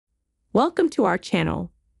Welcome to our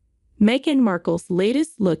channel. Meghan Markle's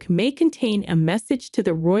latest look may contain a message to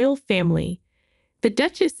the royal family. The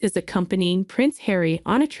Duchess is accompanying Prince Harry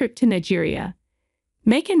on a trip to Nigeria.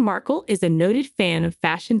 Meghan Markle is a noted fan of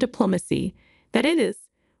fashion diplomacy, that is,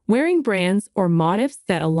 wearing brands or motifs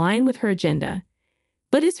that align with her agenda.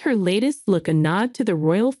 But is her latest look a nod to the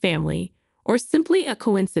royal family, or simply a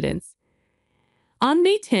coincidence? On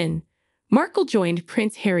May 10, Markle joined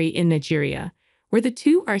Prince Harry in Nigeria, where the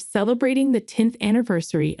two are celebrating the 10th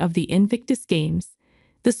anniversary of the Invictus Games,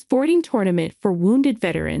 the sporting tournament for wounded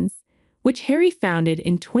veterans, which Harry founded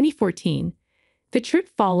in 2014. The trip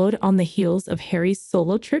followed on the heels of Harry's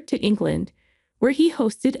solo trip to England, where he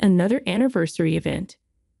hosted another anniversary event.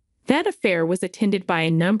 That affair was attended by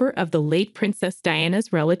a number of the late Princess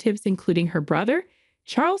Diana's relatives, including her brother,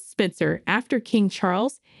 Charles Spencer, after King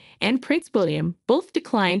Charles, and Prince William both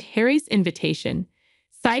declined Harry's invitation,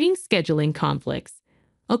 citing scheduling conflicts.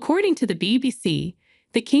 According to the BBC,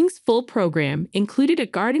 the King's full program included a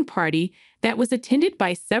garden party that was attended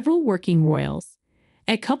by several working royals.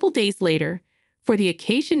 A couple days later, for the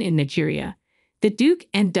occasion in Nigeria, the Duke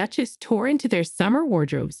and Duchess tore into their summer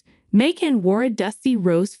wardrobes. Meghan wore a dusty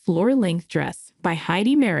rose floor-length dress by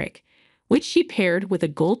Heidi Merrick, which she paired with a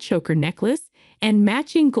gold choker necklace and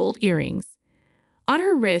matching gold earrings. On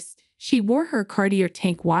her wrist, she wore her Cartier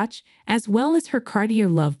Tank watch as well as her Cartier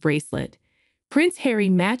Love bracelet. Prince Harry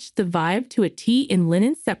matched the vibe to a tee in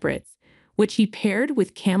linen separates, which he paired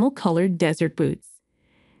with camel-colored desert boots.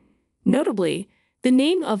 Notably, the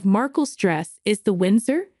name of Markle's dress is the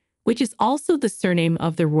Windsor, which is also the surname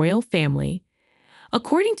of the royal family.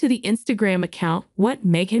 According to the Instagram account What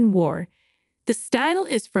Meghan Wore, the style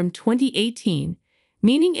is from 2018,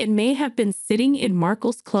 meaning it may have been sitting in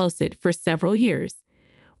Markle's closet for several years.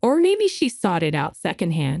 Or maybe she sought it out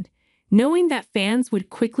secondhand, knowing that fans would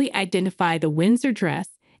quickly identify the Windsor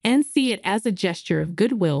dress and see it as a gesture of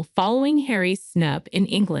goodwill following Harry's snub in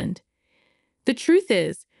England. The truth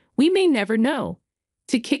is, we may never know.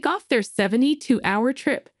 To kick off their 72-hour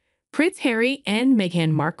trip, Prince Harry and Meghan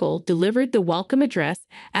Markle delivered the welcome address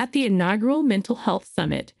at the inaugural Mental Health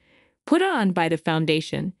Summit, put on by the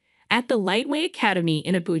Foundation, at the Lightway Academy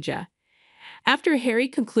in Abuja. After Harry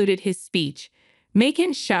concluded his speech,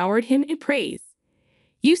 Meghan showered him in praise.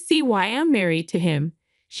 "You see why I'm married to him,"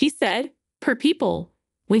 she said, per People,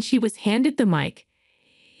 when she was handed the mic.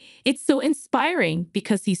 "It's so inspiring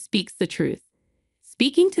because he speaks the truth."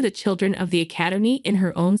 Speaking to the children of the Academy in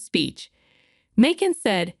her own speech, Meghan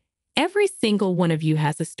said, "Every single one of you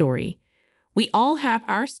has a story. We all have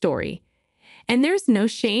our story. And there's no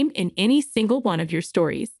shame in any single one of your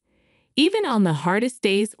stories. Even on the hardest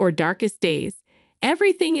days or darkest days,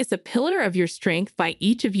 everything is a pillar of your strength by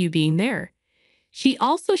each of you being there." She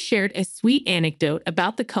also shared a sweet anecdote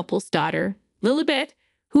about the couple's daughter, Lilibet,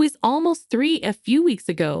 who is almost 3. A few weeks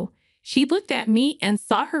ago, she looked at me and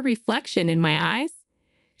saw her reflection in my eyes.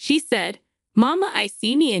 She said, "Mama, I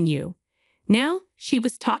see me in you." Now, she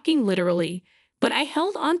was talking literally, but I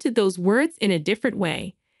held on to those words in a different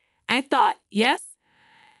way. I thought, yes,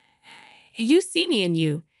 you see me in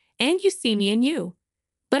you, and you see me in you.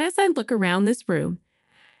 But as I look around this room,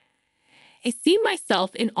 I see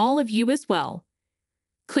myself in all of you as well.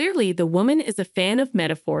 Clearly, the woman is a fan of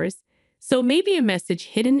metaphors, so maybe a message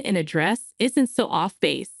hidden in a dress isn't so off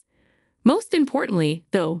base. Most importantly,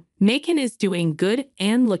 though, Meghan is doing good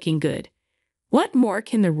and looking good. What more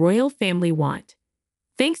can the royal family want?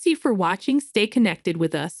 Thanks you for watching. Stay connected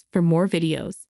with us for more videos.